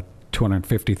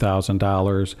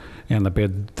 $250,000, and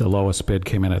the lowest bid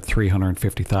came in at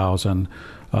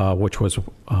 $350,000, which was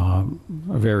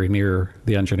very near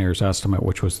the engineer's estimate,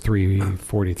 which was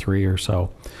 $343 or so.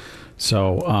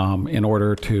 So in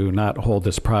order to not hold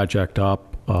this project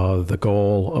up, the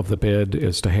goal of the bid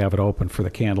is to have it open for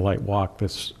the candlelight walk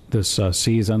this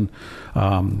season,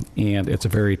 and it's a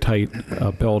very tight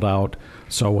build out.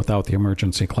 So without the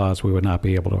emergency clause, we would not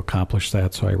be able to accomplish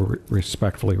that. So I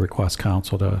respectfully request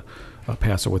council to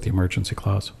pass it with the emergency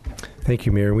clause. Thank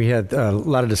you, Mayor. We had a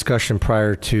lot of discussion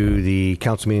prior to the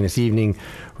council meeting this evening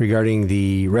regarding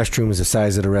the restrooms, the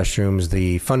size of the restrooms,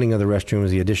 the funding of the restrooms,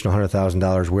 the additional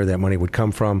 $100,000, where that money would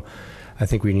come from. I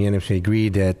think we unanimously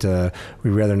agreed that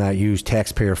we'd rather not use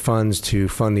taxpayer funds to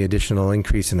fund the additional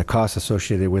increase in the costs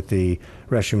associated with the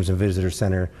restrooms and visitor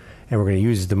center. And we're going to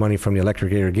use the money from the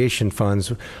electric irrigation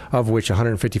funds, of which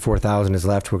 $154,000 is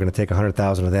left. We're going to take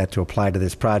 $100,000 of that to apply to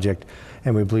this project,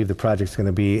 and we believe the project's going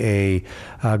to be a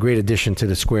great addition to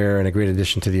the square and a great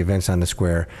addition to the events on the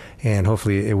square. And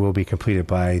hopefully, it will be completed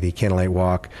by the Candlelight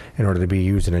Walk in order to be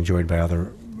used and enjoyed by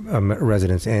other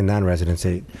residents and non-residents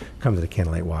that come to the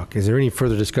Candlelight Walk. Is there any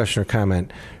further discussion or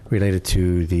comment related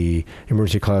to the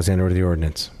emergency clause and or the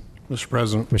ordinance? Mr.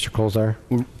 President. Mr. Colzar?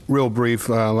 Real brief,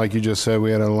 like you just said,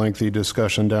 we had a lengthy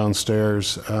discussion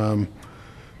downstairs. I'm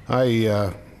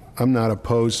not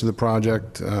opposed to the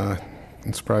project.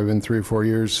 It's probably been 3 or 4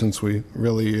 years since we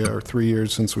really, or 3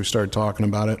 years since we started talking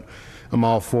about it. I'm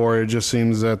all for it. It just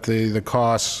seems that the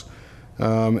costs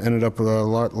ended up a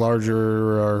lot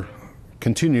larger or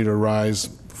continue to rise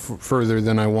further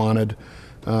than I wanted.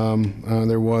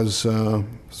 There was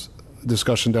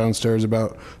discussion downstairs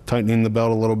about tightening the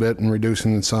belt a little bit and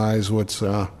reducing the size, which,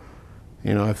 I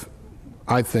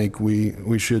think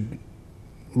we should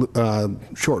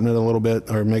shorten it a little bit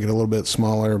or make it a little bit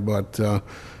smaller, but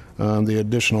the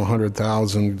additional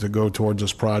 $100,000 to go towards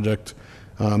this project,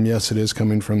 yes, it is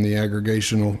coming from the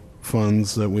aggregational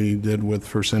funds that we did with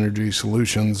First Energy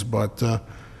Solutions, but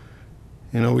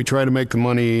we try to make the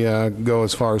money go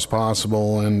as far as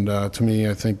possible, and to me,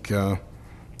 I think the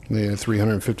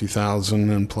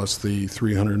 $350,000 and plus the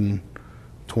 $320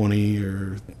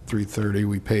 or $330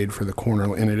 we paid for the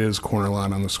corner, and it is corner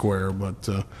lot on the square, but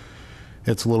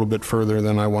it's a little bit further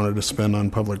than I wanted to spend on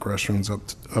public restrooms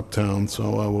uptown,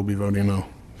 so we'll be voting no.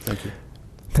 Thank you.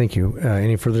 Thank you.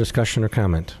 Any further discussion or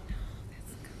comment?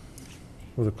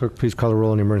 Will the clerk please call the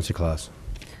roll on the emergency clause?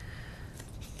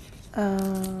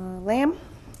 Lamb?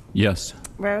 Yes.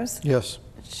 Rose? Yes.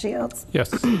 Shields?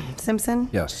 Yes. Simpson?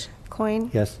 Yes. Coin?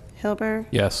 Yes. Hilberg?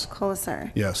 Yes.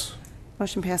 Colasar? Yes.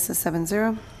 Motion passes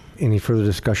 7-0. Any further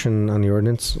discussion on the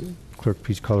ordinance? Clerk,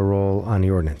 please call the roll on the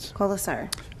ordinance. Colasar?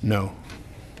 No.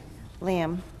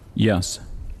 Lamb? Yes.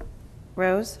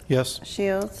 Rose? Yes.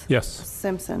 Shields? Yes.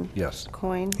 Simpson? Yes.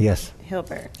 Coin? Yes.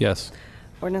 Hilberg? Yes.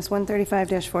 Ordinance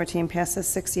 135-14 passes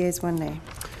 6 yeas, 1 nay.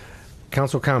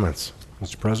 Council comments.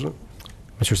 Mr. President?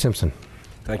 Mr. Simpson.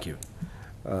 Thank you.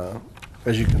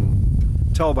 As you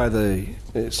can tell by the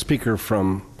speaker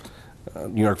from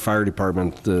New York Fire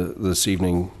Department this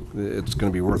evening, it's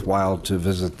going to be worthwhile to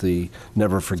visit the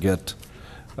Never Forget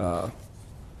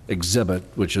exhibit,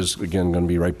 which is, again, going to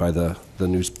be right by the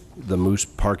Moose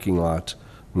parking lot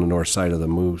on the north side of the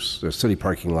Moose, the city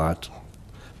parking lot,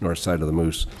 north side of the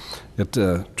Moose.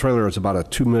 The trailer is about a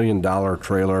 $2 million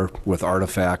trailer with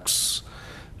artifacts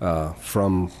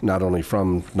from not only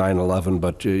from 9/11,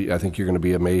 but I think you're going to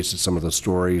be amazed at some of the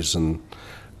stories and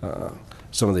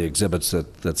some of the exhibits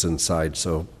that's inside.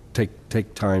 So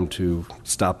take time to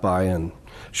stop by and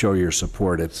show your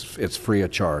support. It's free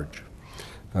of charge.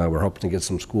 We're hoping to get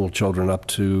some school children up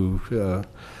to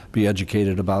be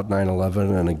educated about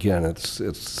 9/11, and again, it's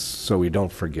so we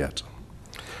don't forget.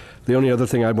 The only other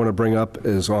thing I want to bring up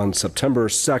is on September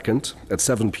 2nd at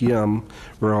 7 p.m.,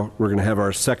 we're going to have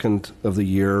our second of the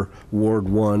year Ward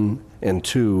 1 and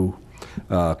 2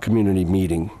 community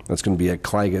meeting. That's going to be at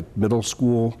Claggett Middle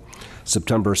School,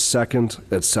 September 2nd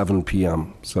at 7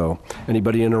 p.m. So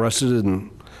anybody interested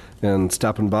in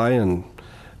stopping by and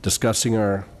discussing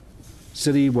our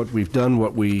city, what we've done,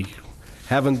 what we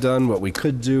haven't done, what we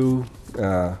could do,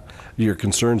 your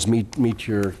concerns, meet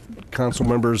your council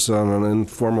members on an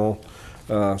informal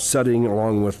setting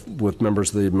along with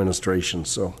members of the administration.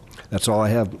 So that's all I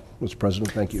have, Mr.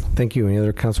 President. Thank you. Thank you. Any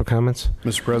other council comments?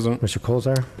 Mr. President. Mr.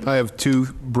 Colzar? I have 2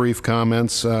 brief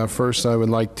comments. First, I would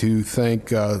like to thank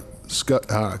Cub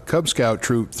Scout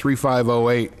Troop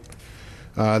 3508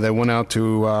 that went out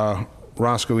to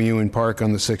Roscoe Ewing Park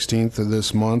on the 16th of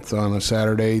this month on a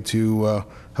Saturday to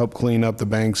help clean up the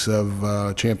banks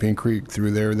of Champion Creek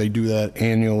through there. They do that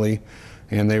annually,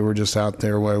 and they were just out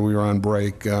there while we were on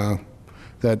break.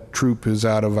 That troop is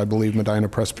out of, I believe, Medina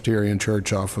Presbyterian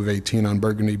Church off of 18 on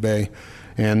Burgundy Bay,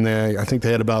 and I think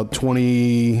they had about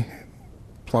 20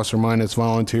 plus or minus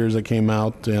volunteers that came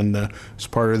out, and it's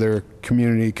part of their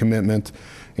community commitment.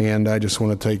 And I just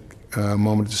want to take a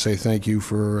moment to say thank you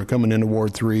for coming into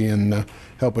Ward 3 and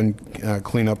helping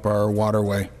clean up our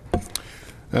waterway.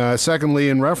 Secondly,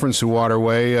 in reference to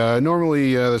waterway,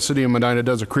 normally the city of Medina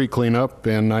does a creek cleanup,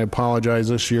 and I apologize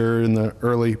this year in the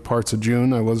early parts of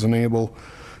June. I wasn't able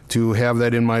to have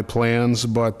that in my plans,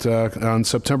 but on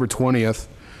September 20th,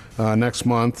 next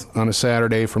month, on a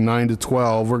Saturday from 9 to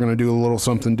 12, we're going to do a little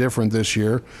something different this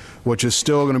year, which is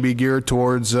still going to be geared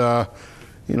towards,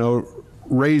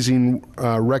 raising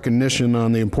recognition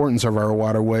on the importance of our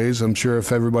waterways. I'm sure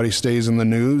if everybody stays in the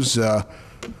news,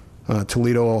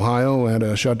 Toledo, Ohio had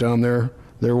to shut down their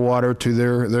water to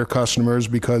their customers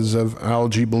because of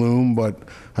algae bloom, but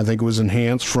I think it was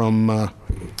enhanced from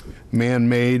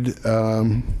man-made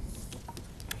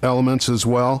elements as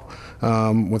well,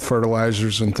 with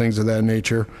fertilizers and things of that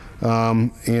nature.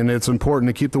 And it's important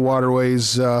to keep the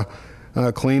waterways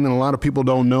clean. And a lot of people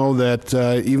don't know that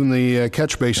even the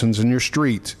catch basins in your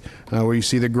street, where you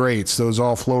see the grates, those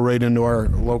all flow right into our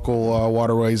local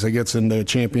waterways. That gets into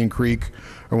Champion Creek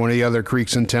or one of the other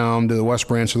creeks in town, to the West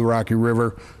Branch of the Rocky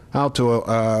River, out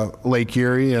to Lake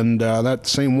Erie, and that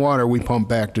same water we pump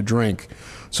back to drink.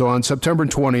 So on September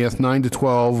 20th, 9 to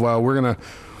 12, we're going to,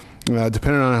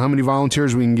 depending on how many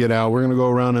volunteers we can get out, we're going to go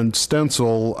around and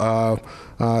stencil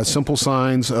simple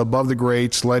signs above the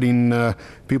grates, letting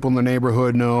people in the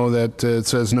neighborhood know that it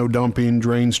says no dumping,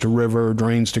 drains to river,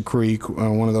 drains to creek,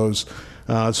 one of those.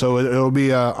 So it'll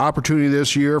be an opportunity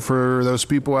this year for those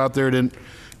people out there that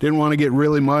didn't want to get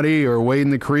really muddy or wade in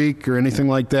the creek or anything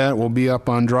like that. We'll be up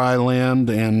on dry land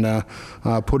and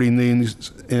putting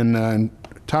these in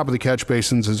top of the catch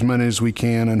basins, as many as we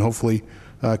can, and hopefully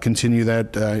continue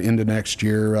that into next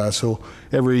year. So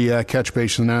every catch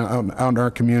basin out in our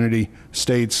community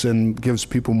states and gives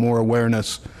people more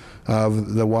awareness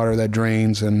of the water that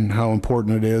drains and how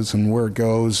important it is and where it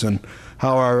goes and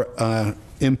how our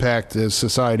impact as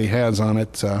society has on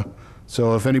it.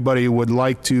 So if anybody would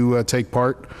like to take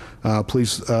part,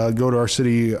 please go to our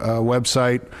city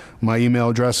website. My email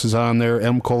address is on there,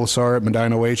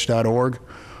 mcolasar@medinaoh.org,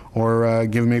 or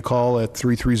give me a call at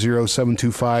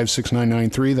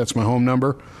 330-725-6993. That's my home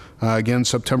number. Again,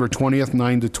 September 20th,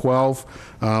 9 to 12.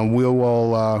 We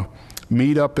will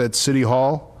meet up at City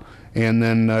Hall and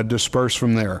then disperse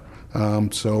from there.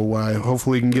 So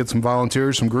hopefully we can get some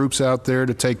volunteers, some groups out there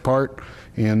to take part,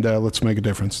 and let's make a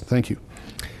difference. Thank you.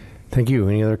 Thank you.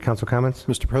 Any other council comments?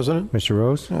 Mr. President? Mr.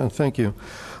 Rose? Thank you.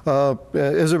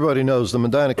 As everybody knows, the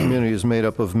Medina community is made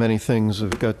up of many things.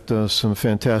 We've got some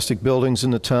fantastic buildings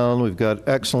in the town. We've got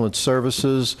excellent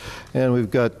services, and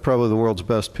we've got probably the world's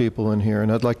best people in here.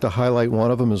 And I'd like to highlight one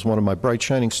of them as one of my bright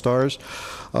shining stars.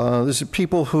 These are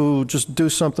people who just do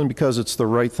something because it's the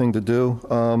right thing to do.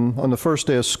 On the first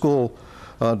day of school,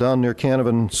 down near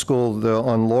Canavan School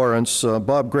on Lawrence,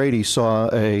 Bob Grady saw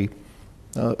a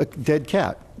dead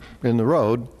cat in the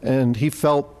road, and he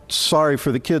felt sorry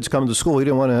for the kids coming to school. He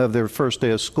didn't want to have their first day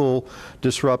of school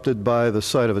disrupted by the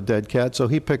sight of a dead cat, so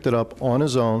he picked it up on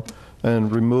his own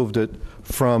and removed it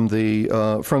from the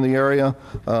area.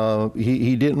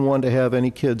 He didn't want to have any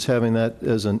kids having that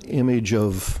as an image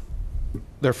of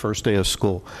their first day of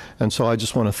school. And so I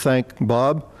just want to thank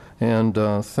Bob and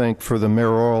thank for the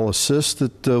mayoral assist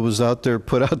that was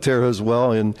put out there as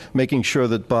well, in making sure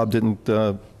that Bob didn't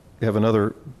have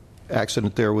another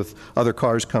accident there with other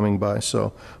cars coming by.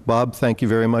 So, Bob, thank you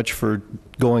very much for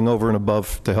going over and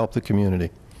above to help the community.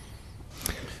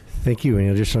 Thank you. Any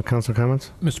additional council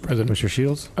comments? Mr. President. Mr.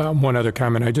 Shields? One other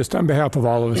comment. On behalf of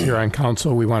all of us here on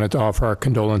council, we wanted to offer our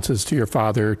condolences to your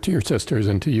father, to your sisters,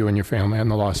 and to you and your family on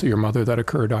the loss of your mother that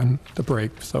occurred on the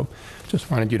break. So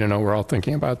just wanted you to know we're all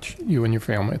thinking about you and your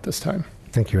family at this time.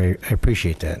 Thank you. I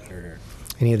appreciate that.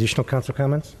 Any additional council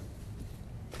comments?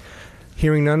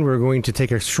 Hearing none, we're going to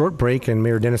take a short break, and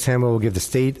Mayor Dennis Hamel will give the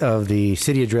state of the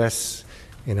city address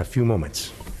in a few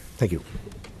moments. Thank you.